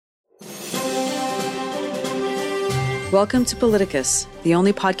Welcome to PALITICUS, the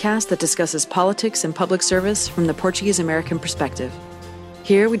only podcast that discusses politics and public service from the Portuguese-American perspective.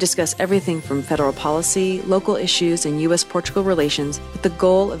 Here we discuss everything from federal policy, local issues, and U.S.-Portugal relations with the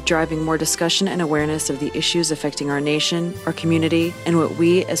goal of driving more discussion and awareness of the issues affecting our nation, our community, and what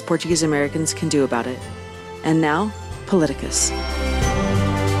we as Portuguese-Americans can do about it. And now, PALITICUS.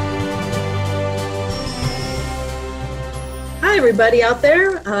 Hi, everybody out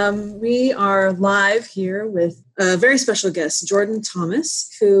there. We are live here with a very special guest, Jordan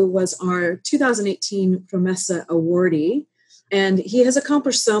Thomas, who was our 2018 Promessa awardee. And he has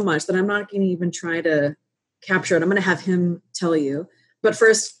accomplished so much that I'm not going to even try to capture it. I'm going to have him tell you. But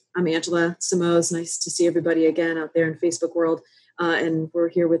first, I'm Angela Simoes. Nice to see everybody again out there in Facebook world. And we're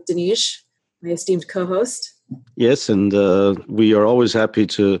here with Denise, my esteemed co-host. Yes, and we are always happy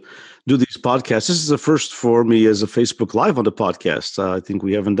to do these podcasts. This is the first for me as a Facebook Live on the podcast. I think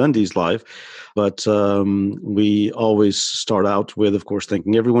we haven't done these live, but we always start out with, of course,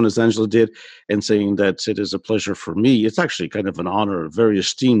 thanking everyone, as Angela did, and saying that it is a pleasure for me. It's actually kind of an honor, a very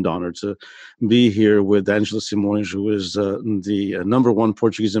esteemed honor to be here with Angela Simões, who is the number one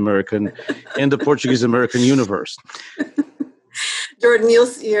Portuguese-American in the Portuguese-American universe. Jordan, you'll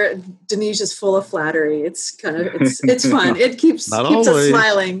see Denise is full of flattery. It's kind of, it's fun. It keeps us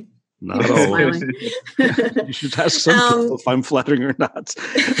smiling. Not always. You should ask some people if I'm flattering or not.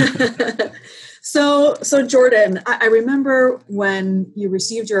 So Jordan, I remember when you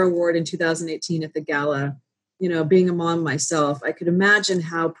received your award in 2018 at the gala, being a mom myself, I could imagine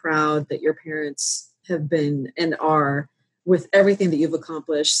how proud that your parents have been and are with everything that you've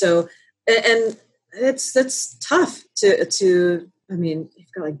accomplished. So, and that's tough to you've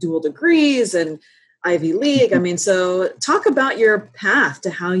got like dual degrees and Ivy League. So talk about your path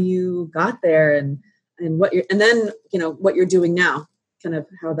to how you got there and what what you're doing now, kind of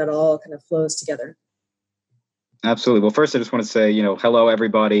how that all kind of flows together. Absolutely. Well, first, I just want to say, hello,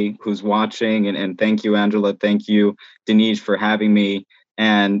 everybody who's watching. And thank you, Angela. Thank you, Denise, for having me.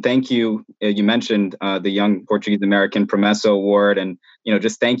 And thank you. You mentioned the Young Portuguese-American Promessa Award. And,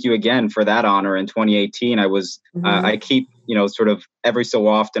 just thank you again for that honor in 2018. I keep, sort of every so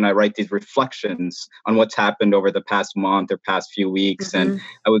often I write these reflections on what's happened over the past month or past few weeks. And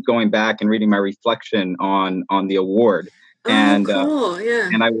I was going back and reading my reflection on the award. And, cool. Yeah.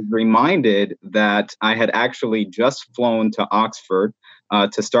 And I was reminded that I had actually just flown to Oxford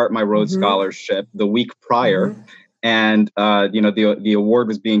to start my Rhodes Scholarship the week prior. And, the award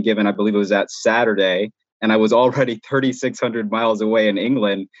was being given, I believe it was that Saturday, and I was already 3,600 miles away in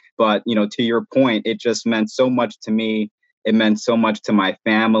England. But, to your point, it just meant so much to me. It meant so much to my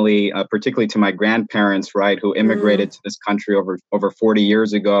family, particularly to my grandparents, right, who immigrated to this country over 40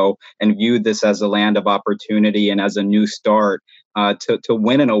 years ago and viewed this as a land of opportunity and as a new start. To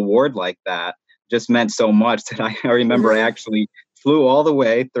win an award like that just meant so much that I remember I actually flew all the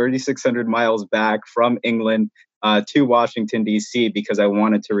way 3,600 miles back from England to Washington, D.C. because I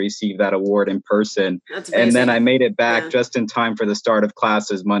wanted to receive that award in person. And then I made it back just in time for the start of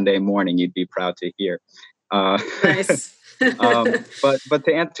classes Monday morning. You'd be proud to hear. Nice. But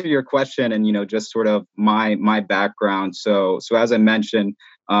to answer your question and, just sort of my background. So as I mentioned,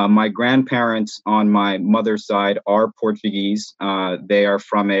 my grandparents on my mother's side are Portuguese. They are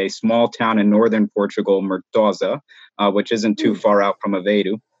from a small town in northern Portugal, Mortosa, which isn't too far out from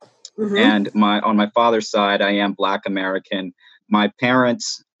Aveiro. And on my father's side, I am Black American. My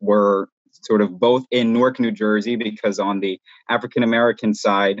parents were sort of both in Newark, New Jersey, because on the African American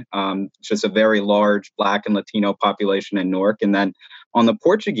side, just a very large Black and Latino population in Newark. And then on the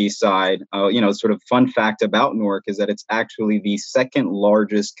Portuguese side, sort of fun fact about Newark is that it's actually the second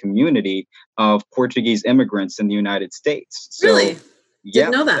largest community of Portuguese immigrants in the United States. So, really?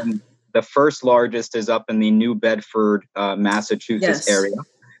 Didn't know that. The first largest is up in the New Bedford, Massachusetts area.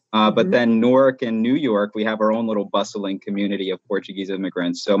 But then Newark and New York, we have our own little bustling community of Portuguese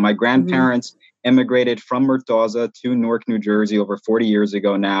immigrants. So my grandparents immigrated from Mortosa to Newark, New Jersey over 40 years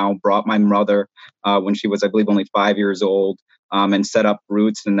ago now, brought my mother when she was, I believe, only 5 years old, and set up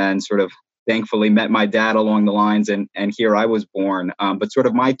roots, and then sort of thankfully met my dad along the lines. And here I was born. But sort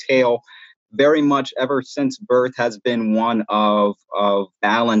of my tale very much ever since birth has been one of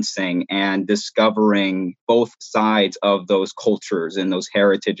balancing and discovering both sides of those cultures and those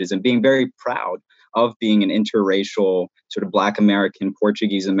heritages and being very proud of being an interracial sort of Black American,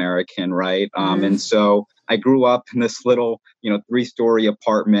 Portuguese American, right? And so I grew up in this little, 3-story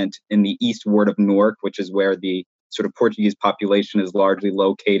apartment in the East Ward of Newark, which is where the sort of Portuguese population is largely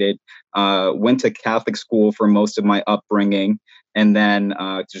located. Went to Catholic school for most of my upbringing. And then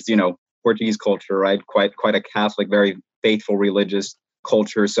Portuguese culture, right? Quite a Catholic, very faithful religious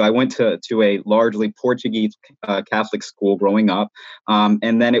culture. So I went to a largely Portuguese Catholic school growing up.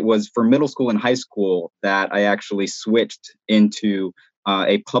 And then it was for middle school and high school that I actually switched into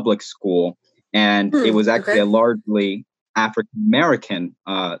a public school. And it was actually a largely African-American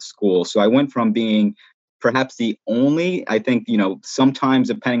school. So I went from being perhaps the only, I think, sometimes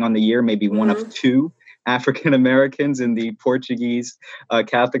depending on the year, maybe one of two African Americans in the Portuguese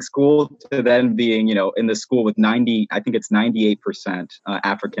Catholic school, to then being, in the school with 98%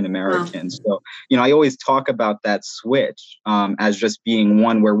 African Americans. Wow. So, I always talk about that switch as just being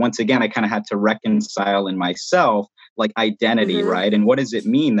one where, once again, I kind of had to reconcile in myself, like, identity, right? And what does it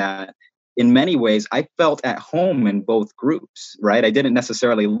mean that in many ways I felt at home in both groups, right? I didn't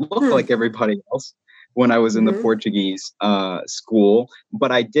necessarily look like everybody else when I was in the Portuguese school,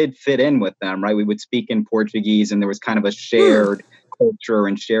 but I did fit in with them, right? We would speak in Portuguese, and there was kind of a shared culture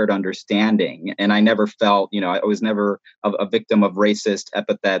and shared understanding. And I never felt, I was never a victim of racist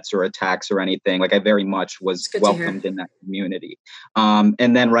epithets or attacks or anything. Like, I very much was welcomed in that community. And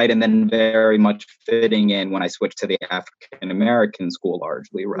then very much fitting in when I switched to the African American school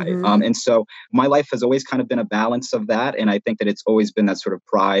largely, right? And so my life has always kind of been a balance of that. And I think that it's always been that sort of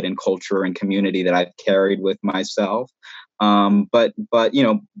pride and culture and community that I've carried with myself. But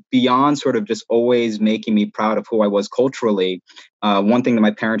beyond sort of just always making me proud of who I was culturally, one thing that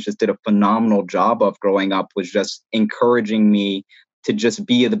my parents just did a phenomenal job of growing up was just encouraging me to just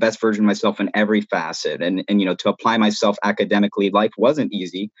be the best version of myself in every facet, and to apply myself academically. Life wasn't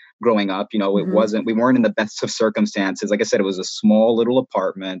easy growing up. It wasn't. We weren't in the best of circumstances. Like I said, it was a small little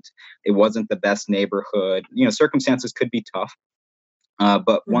apartment. It wasn't the best neighborhood. Circumstances could be tough.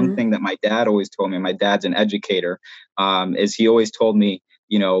 But one thing that my dad always told me, my dad's an educator, is he always told me,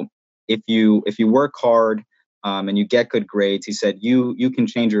 if you work hard and you get good grades, he said, you can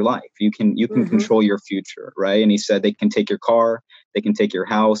change your life. You can control your future, right? And he said, they can take your car, they can take your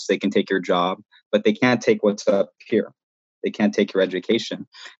house, they can take your job, but they can't take what's up here. They can't take your education.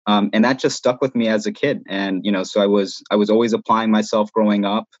 And that just stuck with me as a kid. And, so I was always applying myself growing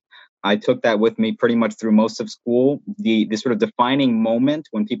up. I took that with me pretty much through most of school. The sort of defining moment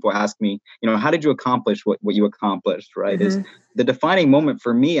when people ask me, how did you accomplish what you accomplished, right? Is the defining moment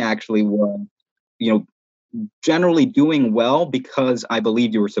for me actually was, generally doing well because I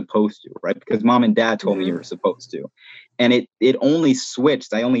believed you were supposed to, right? Because mom and dad told me you were supposed to. And it only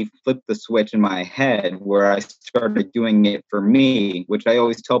switched. I only flipped the switch in my head where I started doing it for me, which I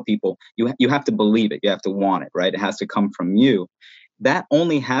always tell people, you have to believe it. You have to want it, right? It has to come from you. That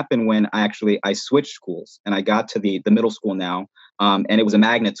only happened when I switched schools and I got to the middle school now. And it was a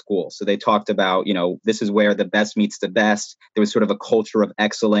magnet school. So they talked about, this is where the best meets the best. There was sort of a culture of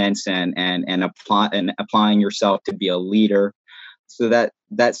excellence and applying yourself to be a leader. So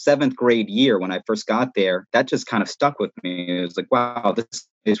that seventh grade year, when I first got there, that just kind of stuck with me. It was like, wow, this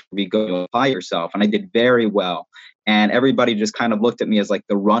is where you go to apply yourself. And I did very well. And everybody just kind of looked at me as like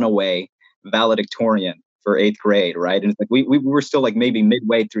the runaway valedictorian for 8th grade, right? And it's like we were still like maybe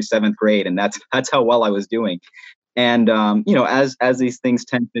midway through 7th grade, and that's how well I was doing. And as these things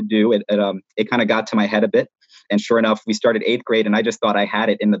tend to do, it kind of got to my head a bit. And sure enough, we started 8th grade, and I just thought I had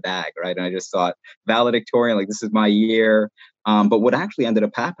it in the bag, right? And I just thought valedictorian, like, this is my year. But what actually ended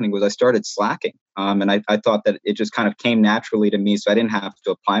up happening was I started slacking. And I thought that it just kind of came naturally to me, so I didn't have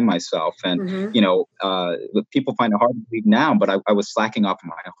to apply myself. And, people find it hard to believe now, but I was slacking off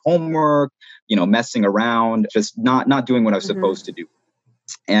my homework, messing around, just not doing what I was supposed to do.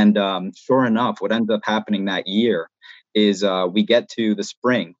 And sure enough, what ended up happening that year is we get to the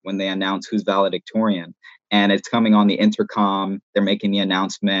spring when they announce who's valedictorian. And it's coming on the intercom. They're making the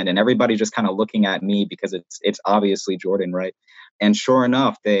announcement, and everybody's just kind of looking at me because it's obviously Jordan, right? And sure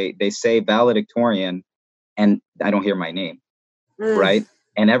enough, they say valedictorian, and I don't hear my name, right?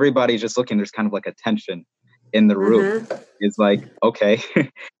 And everybody's just looking. There's kind of like a tension in the room. It's like, okay,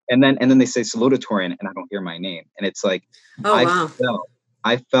 and then they say salutatorian, and I don't hear my name, and it's like,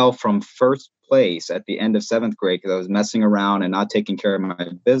 I fell from first place at the end of 7th grade because I was messing around and not taking care of my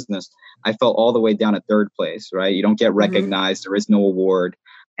business. I fell all the way down at 3rd place, right? You don't get recognized. There is no award.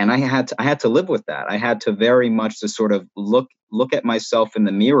 And I had to live with that. I had to very much to sort of look at myself in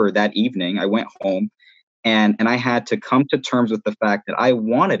the mirror that evening. I went home and I had to come to terms with the fact that I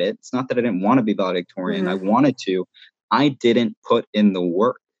wanted it. It's not that I didn't want to be valedictorian. I wanted to. I didn't put in the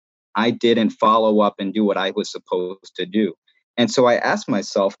work. I didn't follow up and do what I was supposed to do. And so I asked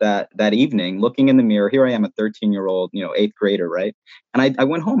myself that evening, looking in the mirror, here I am, a 13-year-old, 8th grader, right? And I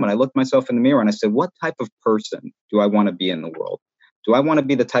went home and I looked myself in the mirror and I said, what type of person do I want to be in the world? Do I want to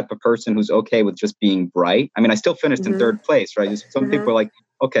be the type of person who's okay with just being bright? I mean, I still finished in 3rd place, right? Some people are like,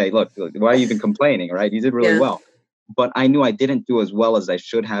 okay, look, why are you even complaining, right? You did really well. but I knew I didn't do as well as I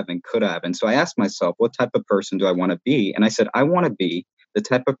should have and could have. And so I asked myself, what type of person do I want to be? And I said, I want to be the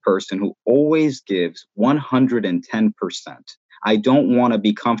type of person who always gives 110%. I don't want to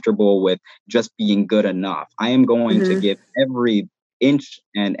be comfortable with just being good enough. I am going to give every inch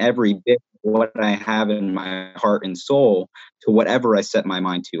and every bit of what I have in my heart and soul to whatever I set my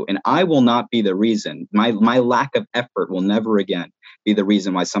mind to. And I will not be the reason. My lack of effort will never again be the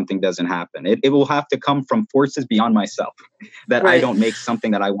reason why something doesn't happen. It will have to come from forces beyond myself that I don't make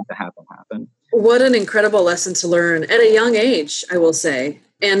something that I want to happen. What an incredible lesson to learn at a young age, I will say.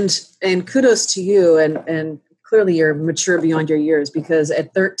 And kudos to you. And clearly you're mature beyond your years, because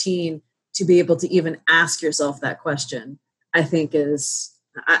at 13, to be able to even ask yourself that question, I think is,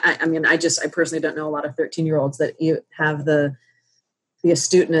 I mean, I personally don't know a lot of 13-year-olds that you have the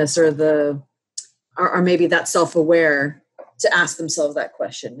astuteness or maybe that self-aware to ask themselves that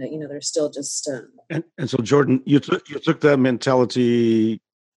question, that, they're still just. And so, Jordan, you took that mentality,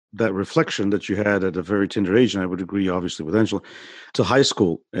 that reflection that you had at a very tender age, and I would agree, obviously, with Angela, to high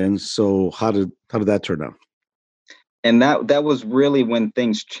school. And so how did that turn out? And that was really when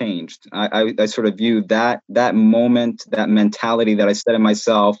things changed. I sort of viewed that moment, that mentality that I set in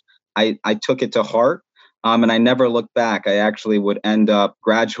myself, I took it to heart. And I never looked back. I actually would end up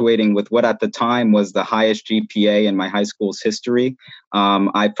graduating with what at the time was the highest GPA in my high school's history.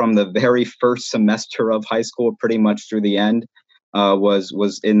 I, from the very first semester of high school, pretty much through the end,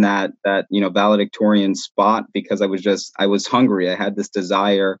 was in that valedictorian spot, because I was hungry. I had this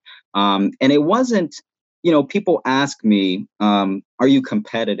desire, and it wasn't. People ask me, "Are you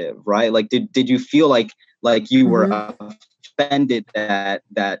competitive?" Right? Like, did you feel like you were offended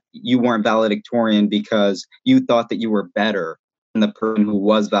that you weren't valedictorian because you thought that you were better than the person who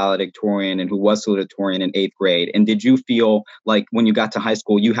was valedictorian and who was salutatorian in 8th grade? And did you feel like when you got to high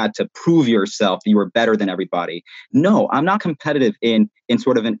school, you had to prove yourself that you were better than everybody? No, I'm not competitive in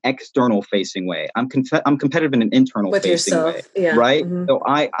sort of an external facing way. I'm competitive in an internal facing way, right? Mm-hmm. So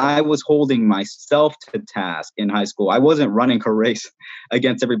I was holding myself to task in high school. I wasn't running a race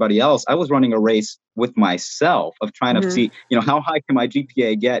against everybody else. I was running a race with myself of trying to see, how high can my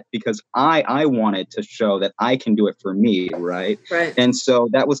GPA get? Because I wanted to show that I can do it for me, right? Right. And so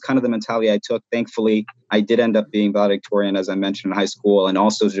that was kind of the mentality I took. Thankfully, I did end up being valedictorian, as I mentioned, in high school, and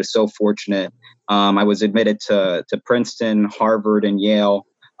also just so fortunate. I was admitted to Princeton, Harvard, and Yale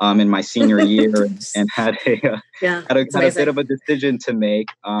in my senior year, and had a bit of a decision to make.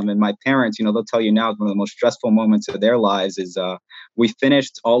 And my parents, they'll tell you now, one of the most stressful moments of their lives is we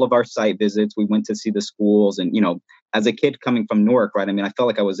finished all of our site visits. We went to see the schools, and as a kid coming from Newark, right? I mean, I felt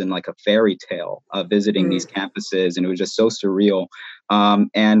like I was in like a fairy tale visiting these campuses, and it was just so surreal.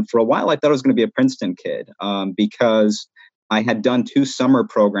 And for a while, I thought I was going to be a Princeton kid because I had done 2 summer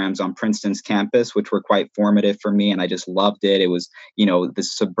programs on Princeton's campus, which were quite formative for me. And I just loved it. It was, the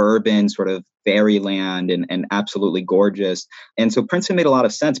suburban sort of fairyland and absolutely gorgeous. And so Princeton made a lot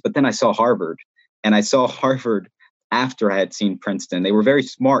of sense. But then I saw Harvard, and I saw Harvard after I had seen Princeton. They were very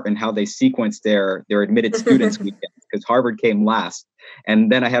smart in how they sequenced their admitted students weekends, because Harvard came last.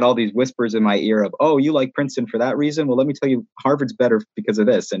 And then I had all these whispers in my ear of, oh, you like Princeton for that reason? Well, let me tell you, Harvard's better because of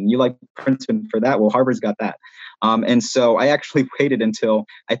this. And you like Princeton for that? Well, Harvard's got that. And so I actually waited until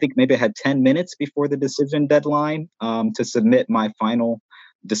I think maybe I had 10 minutes before the decision deadline to submit my final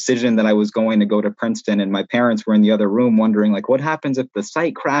decision that I was going to go to Princeton. And my parents were in the other room wondering, like, what happens if the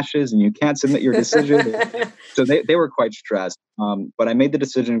site crashes and you can't submit your decision? So they were quite stressed. But I made the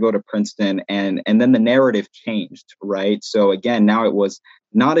decision to go to Princeton, and then the narrative changed, right? So again, now it was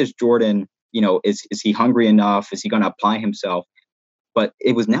not as Jordan, is he hungry enough? Is he going to apply himself? But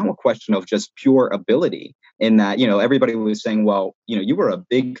it was now a question of just pure ability, in that, everybody was saying, well, you were a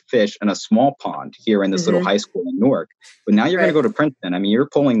big fish in a small pond here in this little high school in Newark, but now you're going to go to Princeton. I mean, you're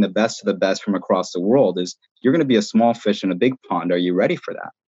pulling the best of the best from across the world. You're going to be a small fish in a big pond. Are you ready for that?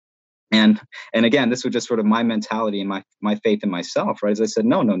 And again, this was just sort of my mentality and my faith in myself, right? As I said,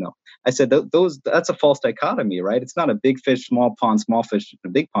 no. I said, that's a false dichotomy, right? It's not a big fish, small fish in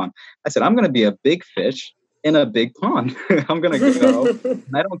a big pond. I said, I'm going to be a big fish in a big pond. I'm going to go. And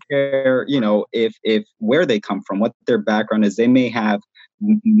I don't care, if where they come from, what their background is. They may have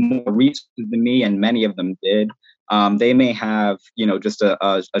more resources than me, and many of them did. They may have, just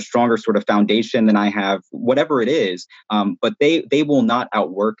a stronger sort of foundation than I have, whatever it is. But they will not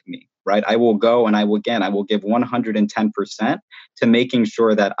outwork me, right? I will go, and I will give 110% to making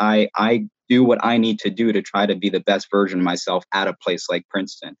sure that I do what I need to do to try to be the best version of myself at a place like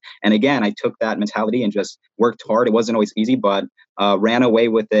Princeton. And again, I took that mentality and just worked hard. It wasn't always easy, but ran away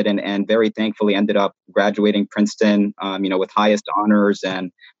with it, and very thankfully ended up graduating Princeton, with highest honors,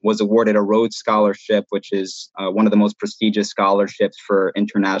 and was awarded a Rhodes Scholarship, which is one of the most prestigious scholarships for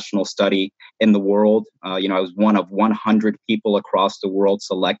international study in the world. I was one of 100 people across the world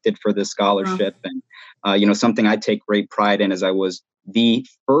selected for this scholarship. Wow. And, something I take great pride in is I was the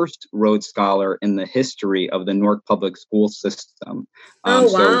first Rhodes Scholar in the history of the Newark public school system. Wow.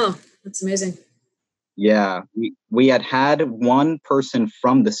 So, that's amazing. Yeah, we had one person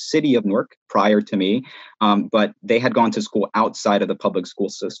from the city of Newark prior to me, but they had gone to school outside of the public school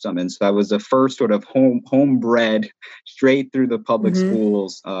system. And so I was the first sort of homebred, straight through the public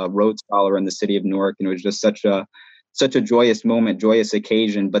schools, Rhodes Scholar in the city of Newark. And it was just such a joyous moment, joyous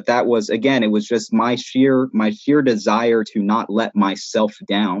occasion. But that was, again, it was just my sheer desire to not let myself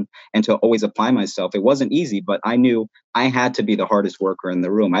down and to always apply myself. It wasn't easy, but I knew I had to be the hardest worker in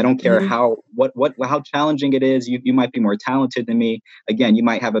the room. I don't care how challenging it is. You might be more talented than me. Again, you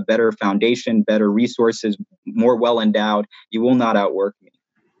might have a better foundation, better resources, more well endowed. You will not outwork me.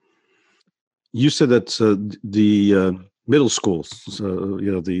 You said that the middle schools,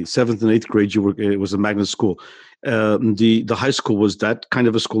 the 7th and 8th grade, it was a magnet school. The high school, was that kind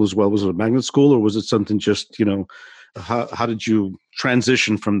of a school as well? Was it a magnet school, or was it something just, how did you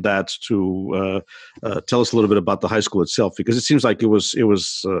transition from that to tell us a little bit about the high school itself? Because it seems like it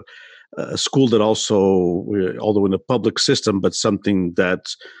was a school that also, although in a public system, but something that,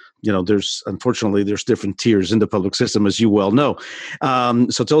 there's different tiers in the public system, as you well know.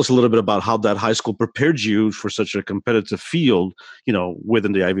 So tell us a little bit about how that high school prepared you for such a competitive field,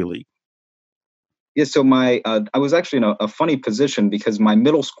 within the Ivy League. Yeah, so I was actually in a funny position because my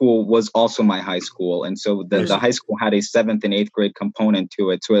middle school was also my high school. And so the high school had a 7th and 8th grade component to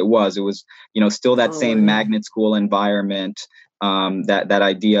it. So it was, still that same magnet school environment, that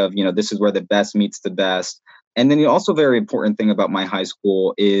idea of, this is where the best meets the best. And then the also very important thing about my high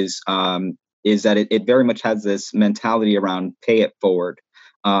school is that it very much has this mentality around pay it forward.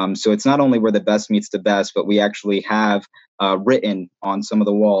 So it's not only where the best meets the best, but we actually have written on some of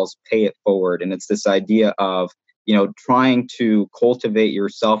the walls, pay it forward. And it's this idea of, trying to cultivate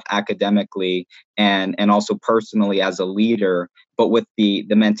yourself academically and also personally as a leader, but with the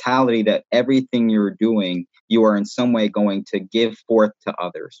mentality that everything you're doing, you are in some way going to give forth to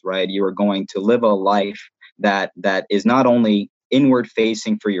others, right? You are going to live a life that is not only inward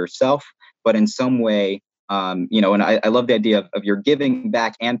facing for yourself, but in some way, and I love the idea of you're giving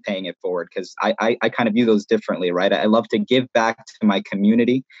back and paying it forward, because I kind of view those differently, right? I love to give back to my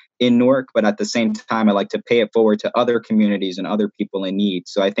community in Newark, but at the same time, I like to pay it forward to other communities and other people in need.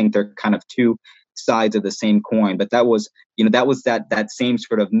 So I think they're kind of two sides of the same coin. But that was that same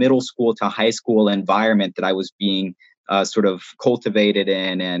sort of middle school to high school environment that I was being sort of cultivated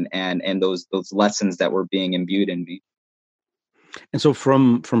in, and those lessons that were being imbued in me. And so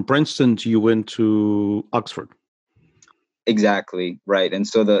from Princeton, you went to Oxford. Exactly, right. And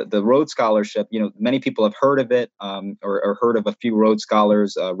so the Rhodes Scholarship, many people have heard of it, or heard of a few Rhodes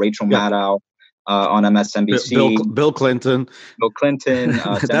Scholars, Rachel Maddow on MSNBC. Bill Clinton.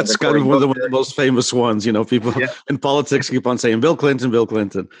 That's kind of one of the most famous ones. People in politics keep on saying Bill Clinton. Bill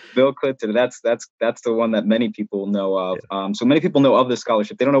Clinton. That's the one that many people know of. Yeah. So many people know of this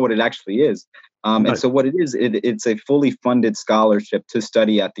scholarship. They don't know what it actually is. And so what it is, it's a fully funded scholarship to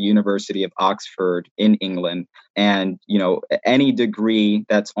study at the University of Oxford in England. And, any degree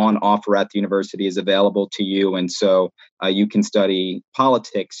that's on offer at the university is available to you. And so you can study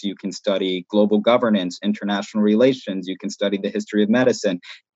politics, you can study global governance, international relations, you can study the history of medicine.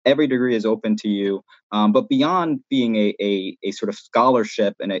 Every degree is open to you. But beyond being a sort of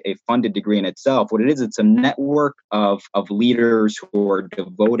scholarship and a funded degree in itself, what it is, it's a network of leaders who are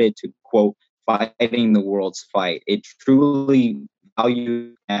devoted to, quote, fighting the world's fight. It truly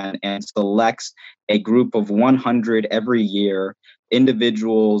values and selects a group of 100 every year,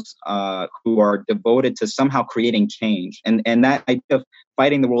 individuals who are devoted to somehow creating change. And that idea of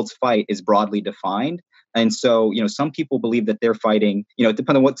fighting the world's fight is broadly defined. And so, some people believe that they're fighting,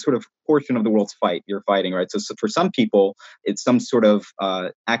 depending on what sort of portion of the world's fight you're fighting, right? So for some people, it's some sort of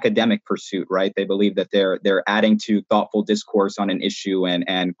academic pursuit, right? They believe that they're adding to thoughtful discourse on an issue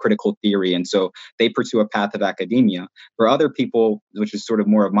and critical theory. And so they pursue a path of academia. For other people, which is sort of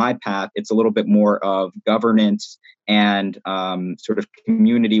more of my path, it's a little bit more of governance and sort of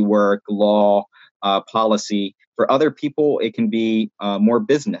community work, law, policy. For other people, it can be more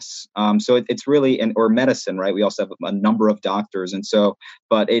business. So it's really, or medicine, right? We also have a number of doctors. And so,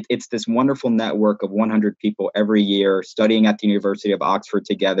 but it's this wonderful network of 100 people every year studying at the University of Oxford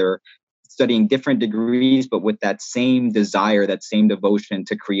together, studying different degrees, but with that same desire, that same devotion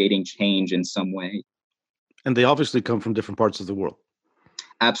to creating change in some way. And they obviously come from different parts of the world.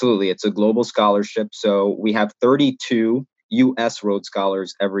 Absolutely. It's a global scholarship. So we have 32 U.S. Rhodes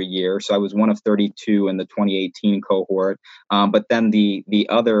Scholars every year. So I was one of 32 in the 2018 cohort. But then the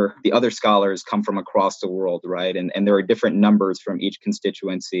other scholars come from across the world, right? And there are different numbers from each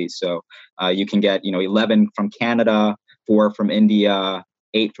constituency. So you can get 11 from Canada, 4 from India,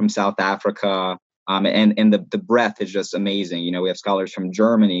 8 from South Africa. And the breadth is just amazing. We have scholars from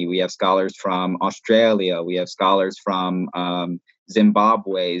Germany, we have scholars from Australia, we have scholars from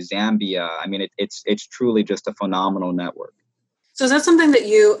Zimbabwe, Zambia. I mean, it's truly just a phenomenal network. So is that something that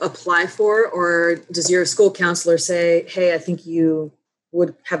you apply for, or does your school counselor say, hey, I think you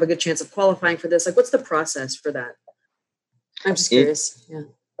would have a good chance of qualifying for this? Like, what's the process for that? I'm just curious. Yeah.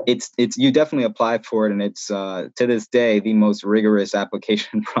 It's you definitely apply for it, and it's to this day the most rigorous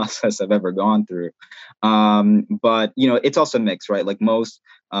application process I've ever gone through. But it's also mixed, right? Like most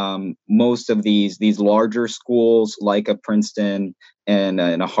of these larger schools, like a Princeton and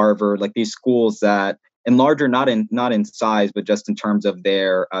a Harvard, like these schools that, and larger not in size, but just in terms of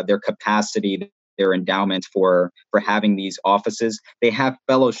their capacity, their endowment for having these offices. They have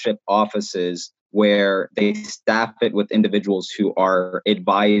fellowship offices where they staff it with individuals who are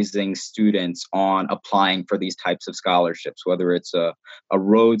advising students on applying for these types of scholarships, whether it's a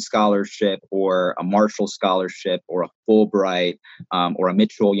Rhodes Scholarship or a Marshall Scholarship or a Fulbright or a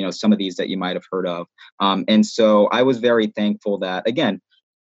Mitchell, some of these that you might have heard of. And so I was very thankful that, again,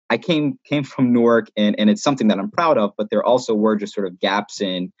 I came from Newark, and it's something that I'm proud of, but there also were just sort of gaps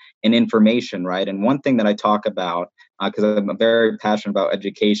in information, right? And one thing that I talk about, because I'm very passionate about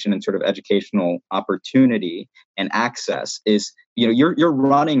education and sort of educational opportunity and access, is you're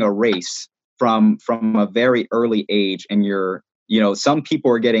running a race from a very early age, and some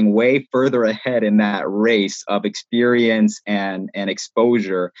people are getting way further ahead in that race of experience and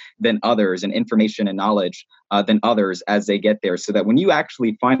exposure than others, and information and knowledge than others as they get there. So that when you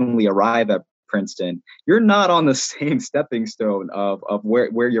actually finally arrive at Princeton, you're not on the same stepping stone of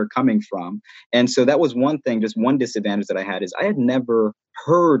where you're coming from. And so that was one thing, just one disadvantage that I had, is I had never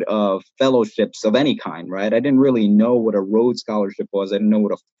heard of fellowships of any kind, right? I didn't really know what a Rhodes Scholarship was. I didn't know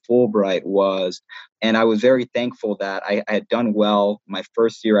what a Fulbright was. And I was very thankful that I had done well my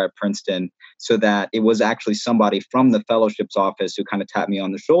first year at Princeton, so that it was actually somebody from the fellowships office who kind of tapped me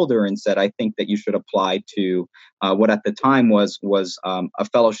on the shoulder and said, I think that you should apply to what at the time was a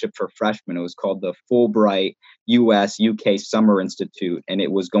fellowship for freshmen. It was called the Fulbright US-UK Summer Institute, and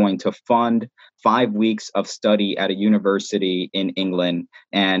it was going to fund 5 weeks of study at a university in England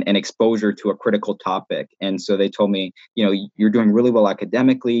and an exposure to a critical topic. And so they told me, you're doing really well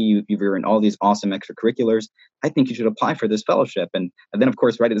academically. You're in all these awesome extracurriculars. I think you should apply for this fellowship. And then, of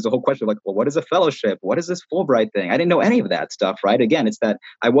course, right, there's a whole question of like, well, what is a fellowship? What is this Fulbright thing? I didn't know any of that stuff, right? Again, it's that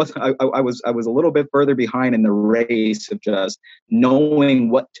I was a little bit further behind in the race of just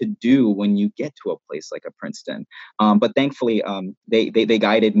knowing what to do when you get to a place like a Princeton. But thankfully, they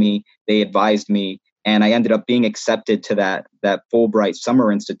guided me, they advised me, and I ended up being accepted to that Fulbright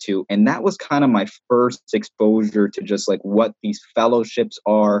Summer Institute. And that was kind of my first exposure to just like what these fellowships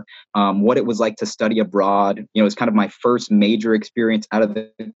are, what it was like to study abroad. It's kind of my first major experience out of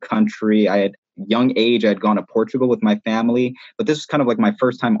the country. I had young age, I had gone to Portugal with my family, but this was kind of like my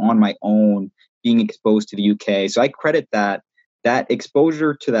first time on my own being exposed to the UK. So I credit that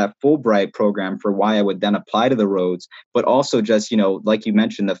exposure to that Fulbright program for why I would then apply to the Rhodes, but also just, like you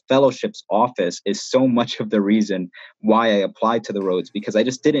mentioned, the fellowships office is so much of the reason why I applied to the Rhodes, because I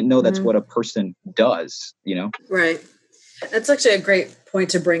just didn't know that's what a person does, Right. That's actually a great point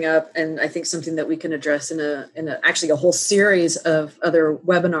to bring up. And I think something that we can address in actually a whole series of other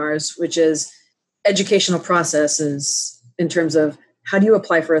webinars, which is educational processes in terms of how do you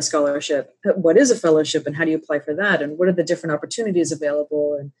apply for a scholarship? What is a fellowship, and how do you apply for that? And what are the different opportunities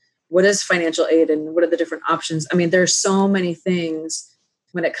available? And what is financial aid, and what are the different options? I mean, there's so many things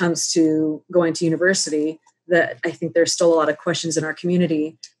when it comes to going to university that I think there's still a lot of questions in our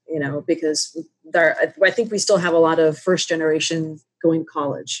community, because I think we still have a lot of first generation going to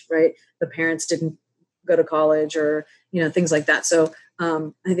college, right? The parents didn't go to college, or, things like that. So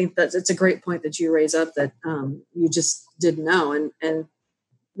I think it's a great point that you raise up, that you just didn't know. And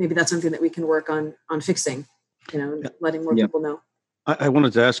maybe that's something that we can work on fixing, letting more people know. I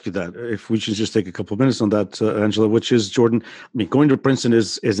wanted to ask you that, if we should just take a couple of minutes on that, Angela, which is, Jordan, I mean, going to Princeton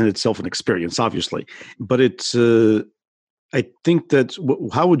is in itself an experience, obviously, but it's, I think that,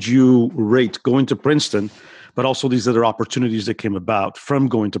 how would you rate going to Princeton but also these other opportunities that came about from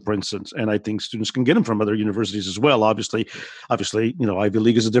going to Princeton. And I think students can get them from other universities as well. Obviously, Ivy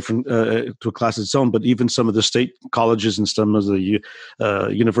League is a different to a class of its own, but even some of the state colleges and some of the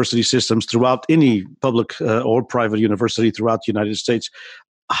university systems throughout any public or private university throughout the United States.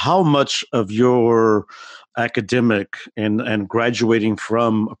 How much of your academic and graduating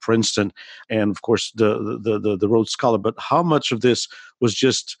from Princeton, and of course the Rhodes Scholar, but how much of this was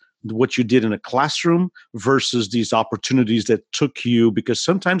just what you did in a classroom versus these opportunities that took you? Because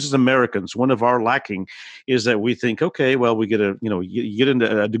sometimes as Americans, one of our lacking is that we think, okay, well, we get you get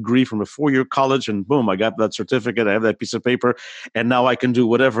into a degree from a 4-year college and boom, I got that certificate, I have that piece of paper, and now I can do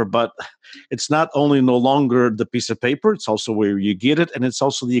whatever. But it's not only no longer the piece of paper, it's also where you get it. And it's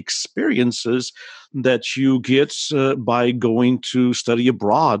also the experiences that you get by going to study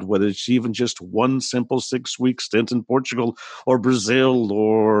abroad, whether it's even just one simple 6-week stint in Portugal or Brazil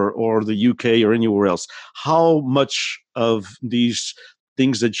or the UK or anywhere else. How much of these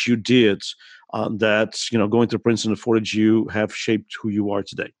things that you did that going to Princeton afforded you have shaped who you are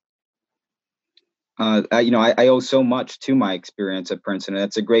today? I owe so much to my experience at Princeton. And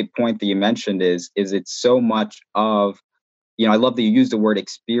that's a great point that you mentioned is it's so much of, I love that you use the word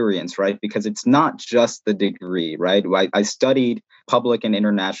experience, right? Because it's not just the degree, right? I studied public and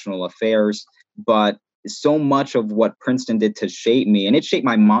international affairs, but so much of what Princeton did to shape me, and it shaped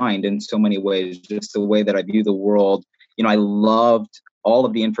my mind in so many ways, just the way that I view the world. I loved all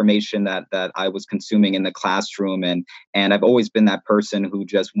of the information that I was consuming in the classroom. And I've always been that person who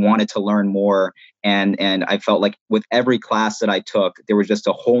just wanted to learn more. And I felt like with every class that I took, there was just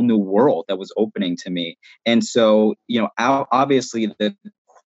a whole new world that was opening to me. And so, obviously the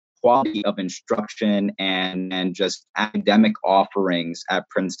quality of instruction and just academic offerings at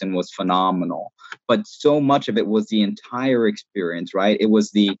Princeton was phenomenal. But so much of it was the entire experience, right? It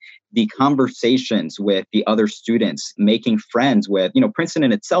was the conversations with the other students, making friends with, Princeton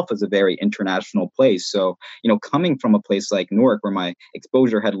in itself is a very international place. So, coming from a place like Newark, where my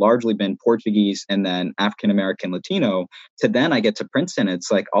exposure had largely been Portuguese and then African-American Latino, to then I get to Princeton,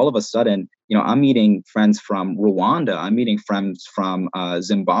 it's like all of a sudden, I'm meeting friends from Rwanda, I'm meeting friends from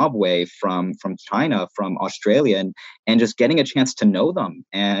Zimbabwe, from China, from Australia, and just getting a chance to know them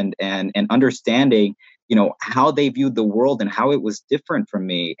and understanding, how they viewed the world and how it was different from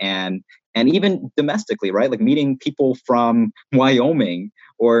me. And even domestically, right? Like meeting people from Wyoming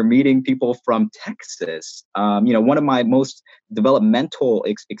or meeting people from Texas. One of my most developmental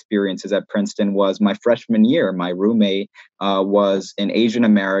experiences at Princeton was my freshman year. My roommate was an Asian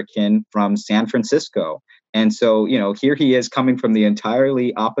American from San Francisco. And so, here he is coming from the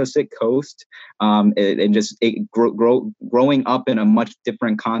entirely opposite coast, and just growing up in a much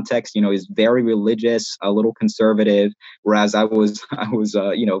different context. He's very religious, a little conservative, whereas I was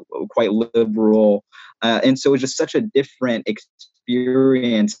quite liberal. And so it was just such a different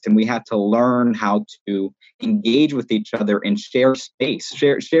experience, and we had to learn how to engage with each other and share space,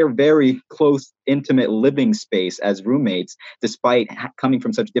 share very close, intimate living space as roommates, despite coming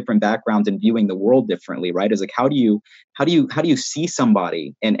from such different backgrounds and viewing the world differently, right? It's like, how do you see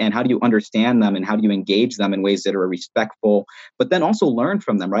somebody and how do you understand them and how do you engage them in ways that are respectful, but then also learn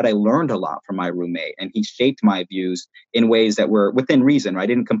from them, right? I learned a lot from my roommate, and he shaped my views in ways that were within reason, right?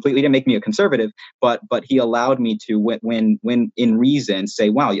 Didn't make me a conservative, but he allowed me to, when in reason, say,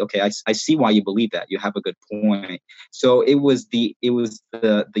 wow, okay, I see why you believe that. You have a good point. So it was the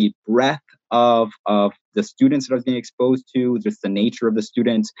breadth of the students that I was being exposed to, just the nature of the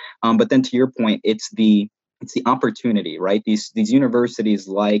students. But then to your point, it's the opportunity, right? These universities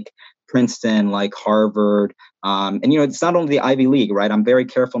like Princeton, like Harvard, and it's not only the Ivy League, right? I'm very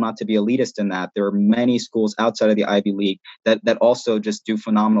careful not to be elitist in that. There are many schools outside of the Ivy League that also just do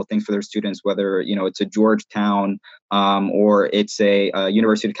phenomenal things for their students, whether it's a Georgetown or it's a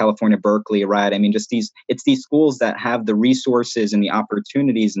University of California, Berkeley, right? I mean, it's these schools that have the resources and the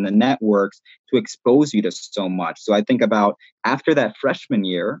opportunities and the networks to expose you to so much. So I think about after that freshman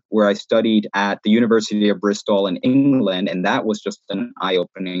year, where I studied at the University of Bristol in England, and that was just an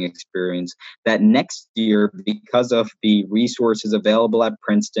eye-opening experience. That next year, because of the resources available at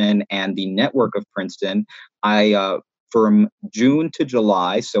Princeton and the network of Princeton, I from June to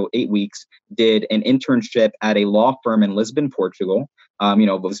July, so 8 weeks, did an internship at a law firm in Lisbon, Portugal.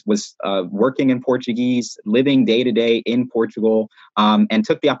 Was working in Portuguese, living day to day in Portugal, and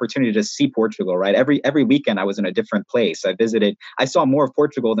took the opportunity to see Portugal, right? Every weekend I was in a different place. I saw more of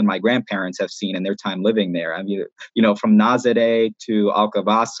Portugal than my grandparents have seen in their time living there. I mean, from Nazaré to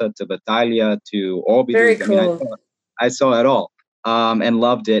Alcobaça to Batalha to Óbidos. Very cool. I saw it all, and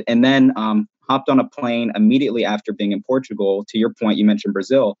loved it. And then hopped on a plane immediately after being in Portugal. To your point, you mentioned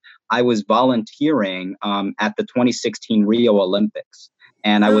Brazil. I was volunteering at the 2016 Rio Olympics.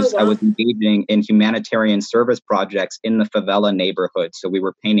 And I was engaging in humanitarian service projects in the favela neighborhood. So we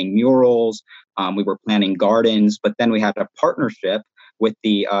were painting murals, we were planting gardens, but then we had a partnership with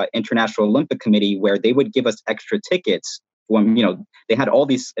the International Olympic Committee where they would give us extra tickets when, they had all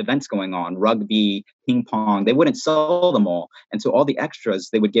these events going on, rugby, ping pong. They wouldn't sell them all. And so all the extras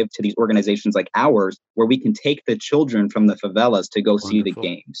they would give to these organizations like ours, where we can take the children from the favelas to go see the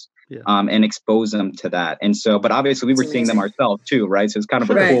games. Yeah. And expose them to that. And so, but obviously we were seeing them ourselves too, right? So it's kind of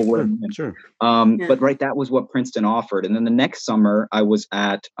a cool word. Sure. But right, that was what Princeton offered. And then the next summer I was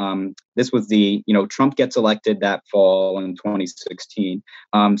at, this was the, Trump gets elected that fall in 2016.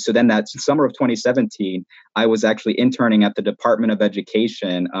 So then that summer of 2017, I was actually interning at the Department of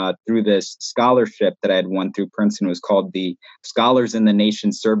Education through this scholarship that I had won through Princeton. It was called the Scholars in the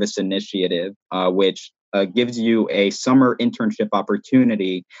Nation Service Initiative, which gives you a summer internship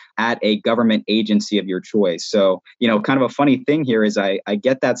opportunity at a government agency of your choice. So, kind of a funny thing here is I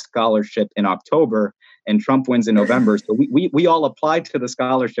get that scholarship in October and Trump wins in November. So we all applied to the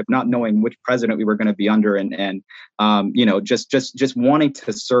scholarship, not knowing which president we were going to be under and just wanting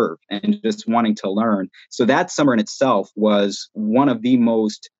to serve and just wanting to learn. So that summer in itself was one of the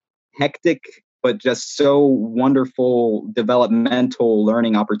most hectic but just so wonderful developmental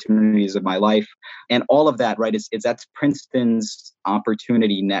learning opportunities of my life. And all of that, right, is that's Princeton's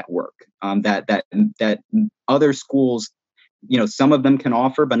opportunity network that other schools, some of them can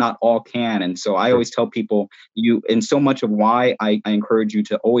offer, but not all can. And so I always tell people and so much of why I encourage you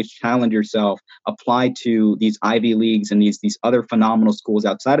to always challenge yourself, apply to these Ivy Leagues and these other phenomenal schools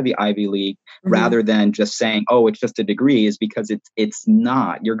outside of the Ivy League, rather than just saying, oh, it's just a degree, is because it's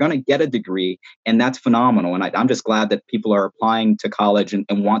not. You're going to get a degree, and that's phenomenal. And I'm just glad that people are applying to college and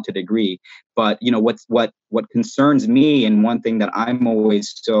want a degree. But, what concerns me, and one thing that I'm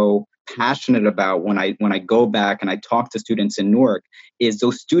always so passionate about when I go back and I talk to students in Newark, is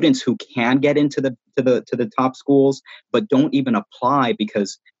those students who can get into the top schools but don't even apply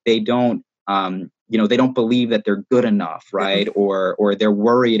because they don't they don't believe that they're good enough, right? Or they're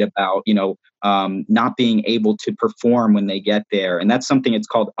worried about not being able to perform when they get there. And that's something, it's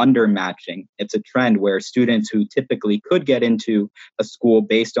called undermatching. It's a trend where students who typically could get into a school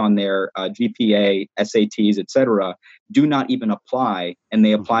based on their GPA, SATs, etc., do not even apply, and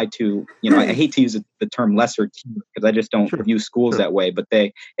they apply to, I hate to use the term lesser tier because I just don't view schools that way, but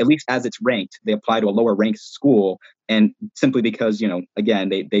they, at least as it's ranked, they apply to a lower ranked school. And simply because, again,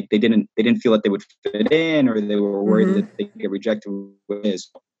 they didn't feel that they would fit in, or they were worried that they get rejected.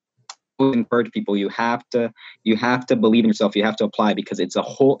 Encourage people, you have to believe in yourself. You have to apply, because it's a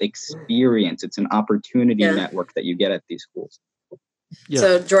whole experience. It's an opportunity network that you get at these schools. Yeah.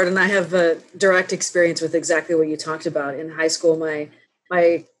 So Jordan, I have a direct experience with exactly what you talked about. In high school,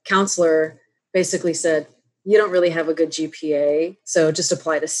 my counselor basically said, you don't really have a good GPA, so just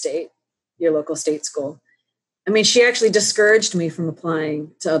apply to your local state school. I mean, she actually discouraged me from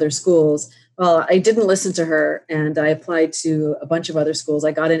applying to other schools. Well, I didn't listen to her, and I applied to a bunch of other schools.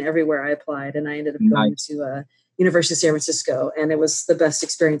 I got in everywhere I applied, and I ended up going to University of San Francisco, and it was the best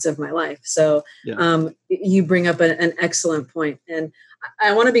experience of my life. So you bring up an excellent point. And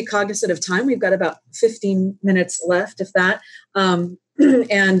I want to be cognizant of time. We've got about 15 minutes left, if that.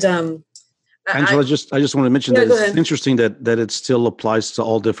 Angela, I just want to mention that it's interesting that it still applies to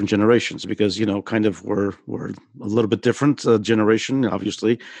all different generations, because, kind of we're a little bit different generation,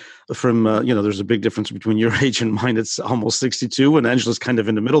 obviously, from, there's a big difference between your age and mine. It's almost 62, and Angela's kind of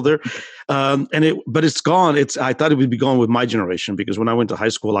in the middle there. But it's gone. I thought it would be gone with my generation, because when I went to high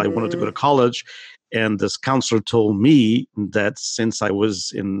school, I wanted to go to college, and this counselor told me that since I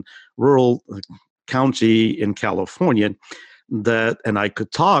was in rural county in California, and I could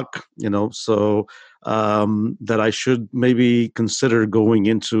talk, so that I should maybe consider going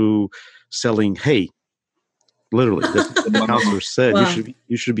into selling hay. Literally, the counselor said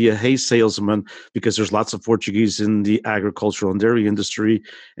you should be a hay salesman, because there's lots of Portuguese in the agricultural and dairy industry,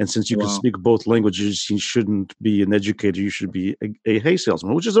 and since you can speak both languages, you shouldn't be an educator. You should be a hay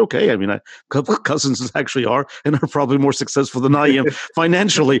salesman, which is okay. I mean, a couple of cousins actually are, and are probably more successful than I am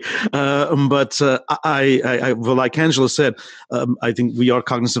financially. But like Angela said, I think we are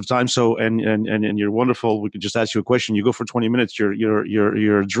cognizant of time. So, and you're wonderful. We could just ask you a question. You go for 20 minutes.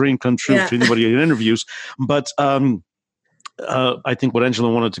 Your dream come true to anybody in interviews, but. I think what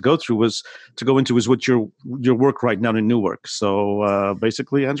Angela wanted to go into is what your work right now in Newark. So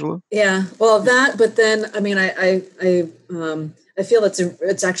basically, Angela. Yeah, well, but then I mean, I feel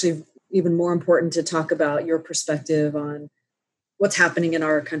it's actually even more important to talk about your perspective on what's happening in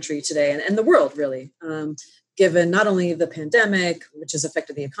our country today and the world, really. given not only the pandemic, which has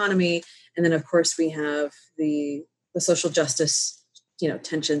affected the economy, and then of course we have the social justice,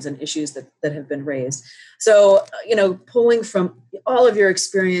 tensions and issues that have been raised. So, pulling from all of your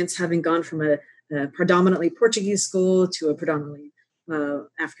experience, having gone from a predominantly Portuguese school to a predominantly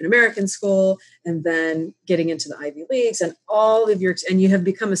African-American school, and then getting into the Ivy Leagues and and you have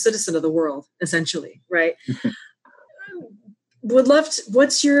become a citizen of the world, essentially, right?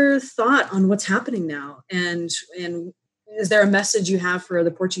 What's your thought on what's happening now? And is there a message you have for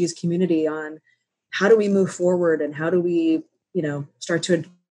the Portuguese community on how do we move forward and how do we, start to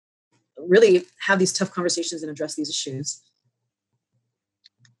really have these tough conversations and address these issues?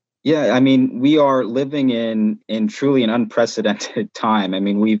 Yeah, I mean, we are living in truly an unprecedented time. I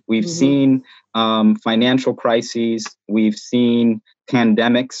mean, we've seen financial crises, we've seen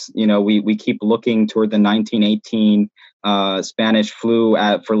pandemics. We keep looking toward the 1918 Spanish flu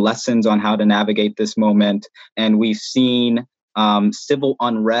for lessons on how to navigate this moment, and we've seen civil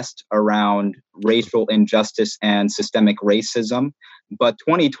unrest around racial injustice and systemic racism. But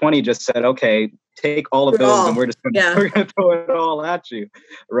 2020 just said, okay, take all of those and we're going to throw it all at you,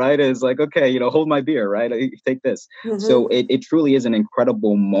 right? It's like, okay, hold my beer, right? Take this. So it truly is an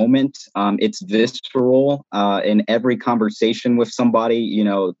incredible moment. It's visceral in every conversation with somebody.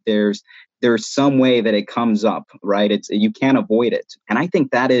 There's some way that it comes up, right? You can't avoid it. And I think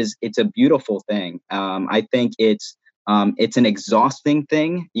it's a beautiful thing. I think it's an exhausting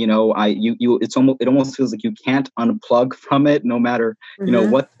thing. It almost feels like you can't unplug from it, no matter,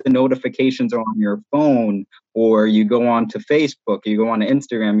 what the notifications are on your phone, or you go on to Facebook, you go on to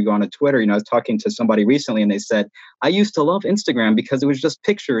Instagram, you go on to Twitter. I was talking to somebody recently and they said, I used to love Instagram because it was just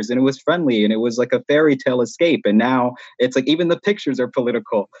pictures and it was friendly and it was like a fairy tale escape. And now it's like, even the pictures are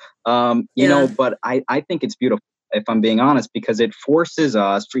political, but I think it's beautiful, if I'm being honest, because it forces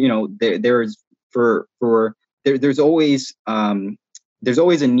us there's always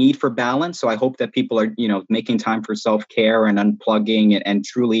a need for balance. So I hope that people are, making time for self-care and unplugging and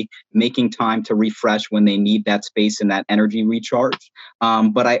truly making time to refresh when they need that space and that energy recharge.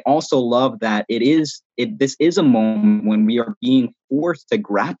 But I also love that this is a moment when we are being forced to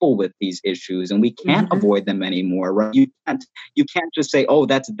grapple with these issues and we can't avoid them anymore, right? You can't just say, oh,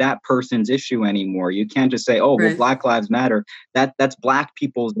 that's that person's issue anymore. You can't just say, oh, well, Black Lives Matter. That's Black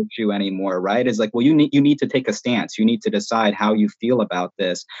people's issue anymore, right? It's like, well, you need to take a stance. You need to decide how you feel about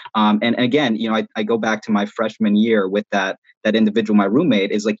this. And again, I go back to my freshman year with that individual, my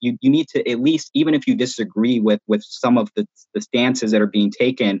roommate, is like, you need to at least, even if you disagree with some of the stances that are being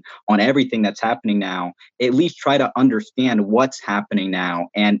taken on everything that's happening now, at least try to understand what's happening now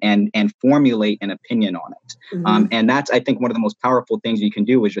and formulate an opinion on it. And that's, I think, one of the most powerful things you can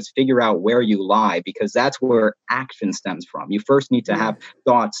do is just figure out where you lie, because that's where action stems from. You first need to have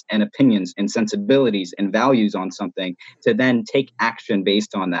thoughts and opinions and sensibilities and values on something to then take action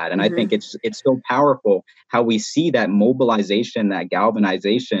based on that. And I think it's so powerful how we see that mobilization, that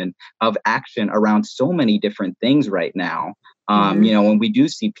galvanization of action around so many different things right now. When we do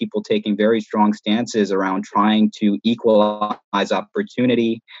see people taking very strong stances around trying to equalize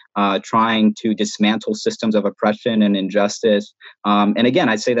opportunity, trying to dismantle systems of oppression and injustice. And again,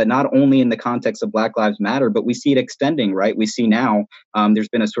 I say that not only in the context of Black Lives Matter, but we see it extending, right? We see now there's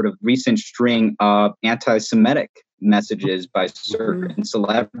been a sort of recent string of anti-Semitic messages by certain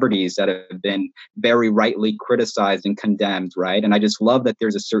celebrities that have been very rightly criticized and condemned, right? And I just love that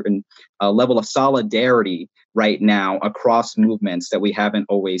there's a certain level of solidarity right now across movements that we haven't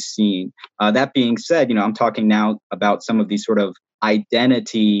always seen. That being said, I'm talking now about some of these sort of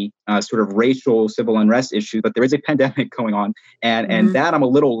identity, sort of racial civil unrest issues, but there is a pandemic going on, and that I'm a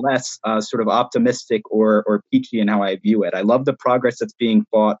little less sort of optimistic or peachy in how I view it. I love the progress that's being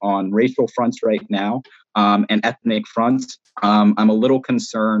fought on racial fronts right now, and ethnic fronts. I'm a little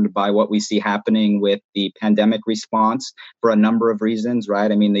concerned by what we see happening with the pandemic response for a number of reasons,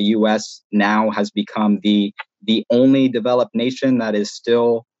 right? I mean, the U.S. now has become the only developed nation that is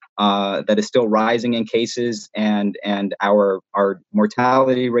still rising in cases, and our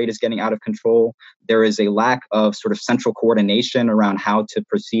mortality rate is getting out of control. There is a lack of sort of central coordination around how to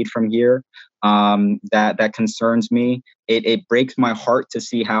proceed from here. That concerns me. It breaks my heart to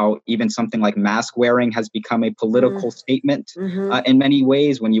see how even something like mask wearing has become a political statement in many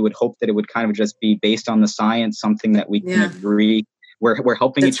ways, when you would hope that it would kind of just be based on the science, something that we can agree. We're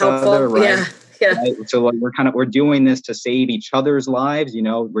helping each other, right? Yeah. Right? So we're doing this to save each other's lives.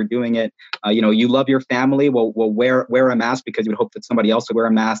 We're doing it. You love your family. Well, wear a mask because you would hope that somebody else would wear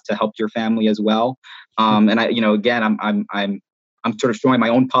a mask to help your family as well. And again, I'm sort of showing my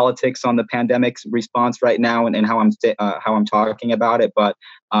own politics on the pandemic's response right now and how I'm talking about it. But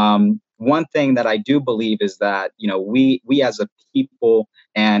one thing that I do believe is that, we as a people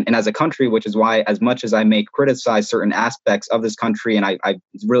and as a country, which is why, as much as I may criticize certain aspects of this country, and I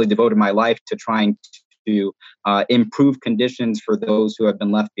really devoted my life to trying to improve conditions for those who have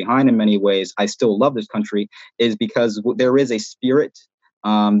been left behind in many ways, I still love this country, is because there is a spirit,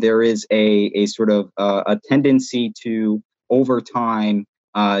 there is a sort of a tendency to, over time,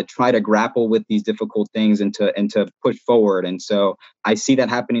 try to grapple with these difficult things and to push forward. And so I see that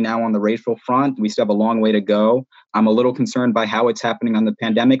happening now on the racial front. We still have a long way to go. I'm a little concerned by how it's happening on the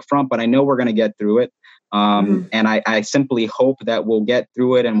pandemic front, but I know we're going to get through it. And I simply hope that we'll get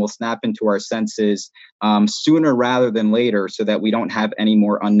through it and we'll snap into our senses sooner rather than later, so that we don't have any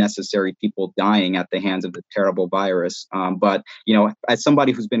more unnecessary people dying at the hands of the terrible virus. But, as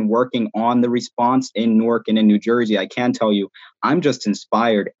somebody who's been working on the response in Newark and in New Jersey, I can tell you, I'm just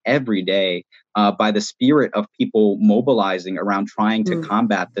inspired every day by the spirit of people mobilizing around trying to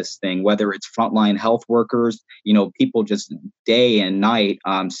combat this thing, whether it's frontline health workers, people just day and night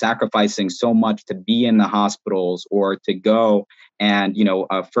sacrificing so much to be in the hospitals or to go and,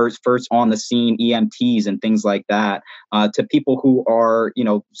 first on the scene EMTs and things like that, to people who are,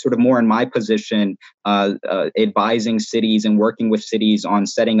 sort of more in my position, advising cities and working with cities on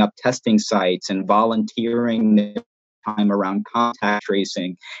setting up testing sites and volunteering time around contact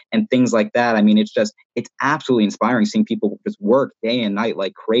tracing and things like that. I mean, it's absolutely inspiring seeing people just work day and night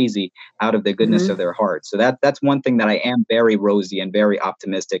like crazy out of the goodness of their hearts. So that's one thing that I am very rosy and very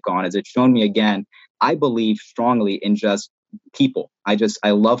optimistic on, is it's shown me again, I believe strongly in just people. I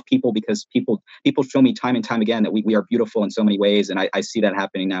love people, because people show me time and time again that we are beautiful in so many ways. And I see that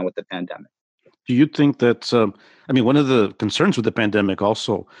happening now with the pandemic. Do you think that, one of the concerns with the pandemic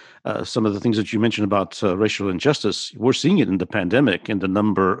also, some of the things that you mentioned about racial injustice, we're seeing it in the pandemic in the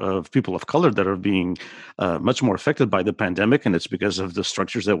number of people of color that are being much more affected by the pandemic, and it's because of the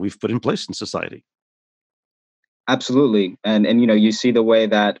structures that we've put in place in society. Absolutely. And you see the way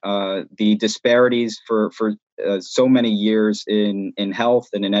that the disparities for so many years in health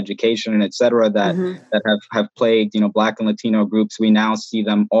and in education and et cetera that have plagued, Black and Latino groups. We now see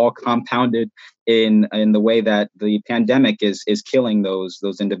them all compounded in the way that the pandemic is killing those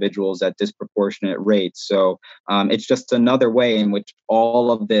individuals at disproportionate rates. So it's just another way in which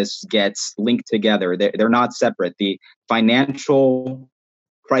all of this gets linked together. They're not separate. The financial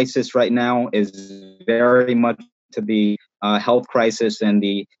crisis right now is very much to the health crisis, and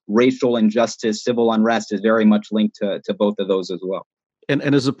the racial injustice, civil unrest is very much linked to both of those as well.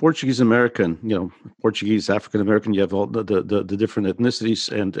 And as a Portuguese-American, Portuguese, African-American, you have all the different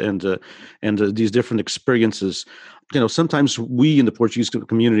ethnicities and these different experiences. Sometimes we in the Portuguese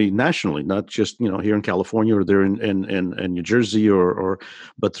community nationally, not just, here in California or there in New Jersey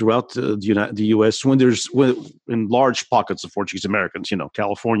but throughout the U.S., when in large pockets of Portuguese Americans,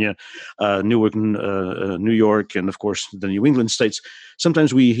 California, Newark, New York, and of course the New England states,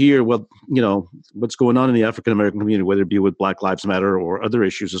 sometimes we hear, what's going on in the African American community, whether it be with Black Lives Matter or other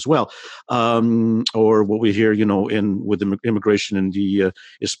issues as well, or what we hear, with immigration in the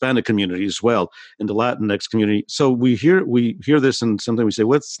Hispanic community as well, in the Latinx community. So we hear this, and sometimes we say,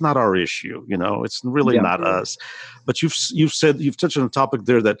 well, it's not our issue, it's really not us. But you've touched on a topic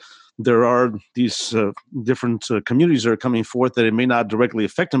there that there are these different communities that are coming forth that it may not directly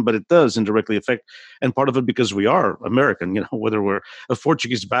affect them, but it does indirectly affect. And part of it because we are American, whether we're of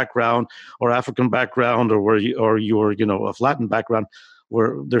Portuguese background or African background, or you're of Latin background,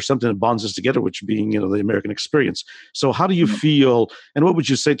 where there's something that bonds us together, which being, the American experience. So how do you feel, and what would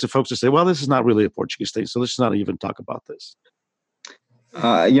you say to folks who say, well, this is not really a Portuguese thing, so let's not even talk about this?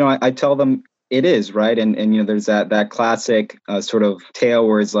 I tell them it is, right. And there's that classic sort of tale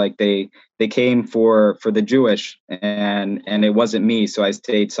where it's like they came for the Jewish and it wasn't me, so I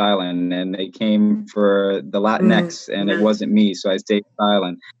stayed silent. And they came for the Latinx and it wasn't me, so I stayed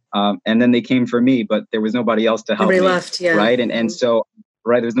silent. And then they came for me, but there was nobody else to help me. Left, yeah. Right. And so,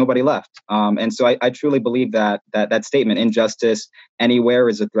 right, there's nobody left. And so I truly believe that statement, injustice anywhere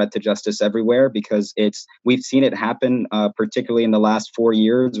is a threat to justice everywhere, because we've seen it happen, particularly in the last 4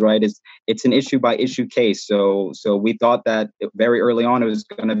 years, right? It's an issue by issue case. So we thought that very early on it was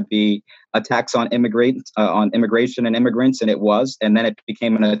going to be attacks on immigration and immigrants, and it was. And then it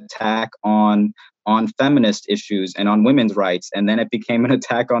became an attack on feminist issues and on women's rights. And then it became an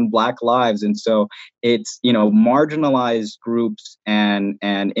attack on Black lives. And so it's, marginalized groups and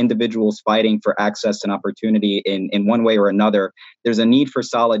individuals fighting for access and opportunity in one way or another. There's a need for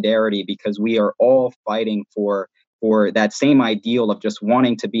solidarity, because we are all fighting for that same ideal of just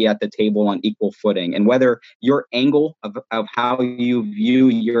wanting to be at the table on equal footing. And whether your angle of how you view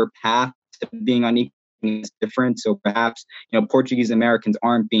your path to being on equal is different. So perhaps, Portuguese Americans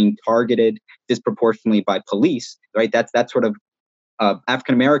aren't being targeted disproportionately by police, right? That's sort of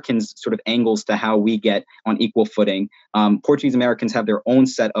African Americans sort of angles to how we get on equal footing. Portuguese Americans have their own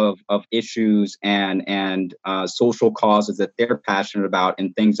set of issues and social causes that they're passionate about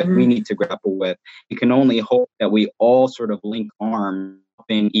and things that we need to grapple with. We can only hope that we all sort of link arms,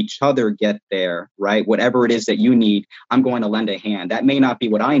 helping each other get there, right? Whatever it is that you need, I'm going to lend a hand. That may not be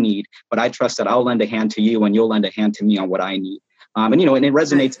what I need, but I trust that I'll lend a hand to you and you'll lend a hand to me on what I need. And it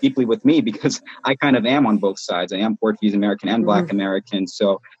resonates deeply with me because I kind of am on both sides. I am Portuguese American and Black American.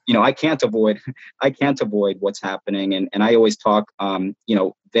 So, I can't avoid what's happening. And I always talk,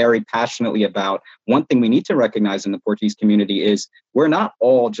 very passionately about one thing we need to recognize in the Portuguese community is we're not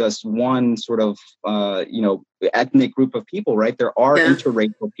all just one sort of, ethnic group of people, right? There are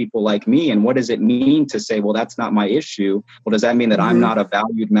interracial people like me. And what does it mean to say, well, that's not my issue? Well, does that mean that I'm not a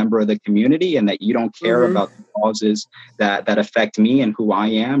valued member of the community and that you don't care about the causes that affect me and who I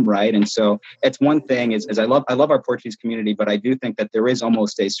am, right? And so it's one thing is I love our Portuguese community, but I do think that there is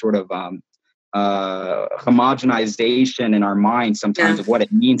almost a sort of homogenization in our minds sometimes of what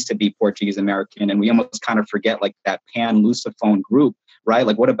it means to be Portuguese American. And we almost kind of forget like that pan-Lusophone group, right?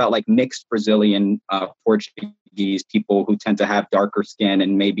 Like what about like mixed Brazilian Portuguese people who tend to have darker skin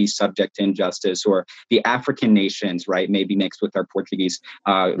and may be subject to injustice, or the African nations, right? Maybe mixed with our Portuguese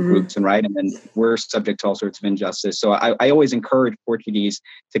groups, and right? And then we're subject to all sorts of injustice. So I always encourage Portuguese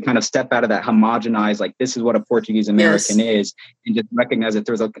to kind of step out of that homogenized, like this is what a Portuguese American is, and just recognize that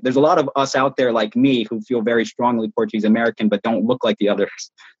there's a lot of us out there like me who feel very strongly Portuguese American, but don't look like the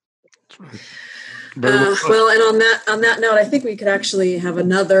others. Well, and on that note, I think we could actually have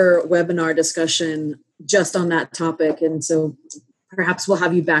another webinar discussion just on that topic. And so perhaps we'll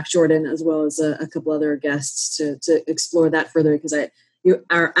have you back, Jordan, as well as a couple other guests to explore that further, because you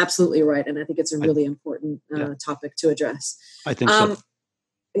are absolutely right. And I think it's a really important topic to address. I think so.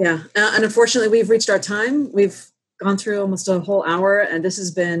 Yeah. And unfortunately, we've reached our time. We've gone through almost a whole hour, and this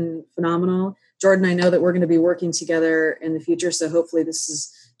has been phenomenal. Jordan, I know that we're going to be working together in the future. So hopefully this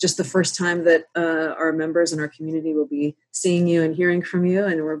is just the first time that our members in our community will be seeing you and hearing from you.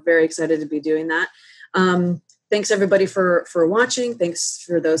 And we're very excited to be doing that. Thanks everybody for watching. Thanks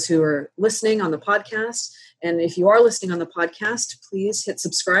for those who are listening on the podcast. And if you are listening on the podcast, please hit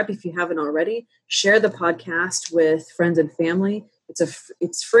subscribe if you haven't already. Share the podcast with friends and family.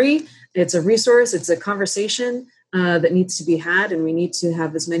 It's free. It's a resource. It's a conversation that needs to be had. And we need to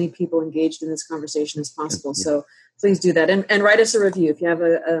have as many people engaged in this conversation as possible. Yeah. So please do that. And write us a review. If you have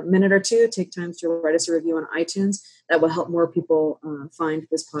a minute or two, take time to write us a review on iTunes. That will help more people find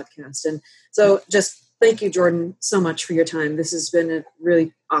this podcast. And so just thank you, Jordan, so much for your time. This has been a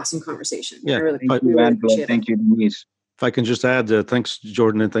really awesome conversation. Yeah. I really appreciate it. Thank you, Denise. If I can just add, thanks,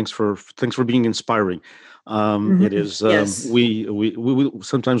 Jordan, and thanks for being inspiring. It is. Yes. We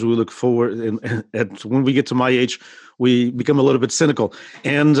sometimes we look forward, and when we get to my age, we become a little bit cynical,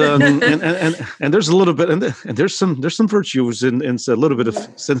 and there's a little bit, and there's some virtues in a little bit of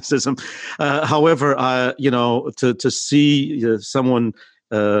cynicism. However, to see someone,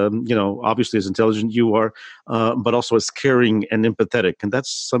 obviously as intelligent you are, but also as caring and empathetic, and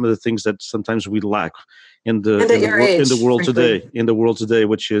that's some of the things that sometimes we lack in the world today,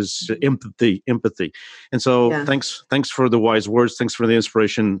 which is empathy. And so thanks for the wise words. Thanks for the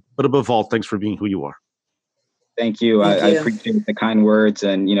inspiration. But above all, thanks for being who you are. Thank you. I appreciate the kind words,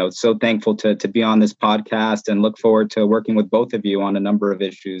 and, so thankful to be on this podcast, and look forward to working with both of you on a number of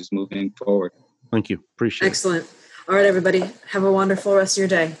issues moving forward. Thank you. Appreciate it. Excellent. All right, everybody. Have a wonderful rest of your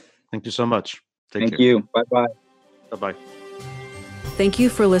day. Thank you so much. Take care. Thank you. Bye-bye. Bye-bye. Thank you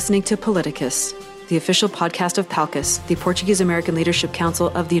for listening to Politicus, the official podcast of PALCUS, the Portuguese-American Leadership Council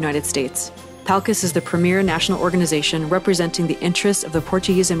of the United States. PALCUS is the premier national organization representing the interests of the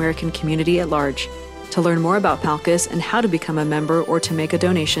Portuguese-American community at large. To learn more about PALCUS and how to become a member or to make a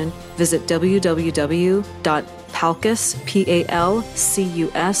donation, visit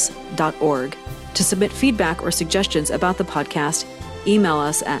www.palcus.org. To submit feedback or suggestions about the podcast, email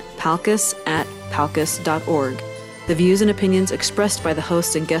us at palcus@palcus.org. The views and opinions expressed by the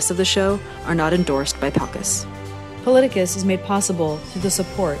hosts and guests of the show are not endorsed by PALCUS. Politicus is made possible through the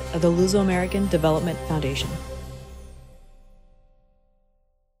support of the Luso-American Development Foundation.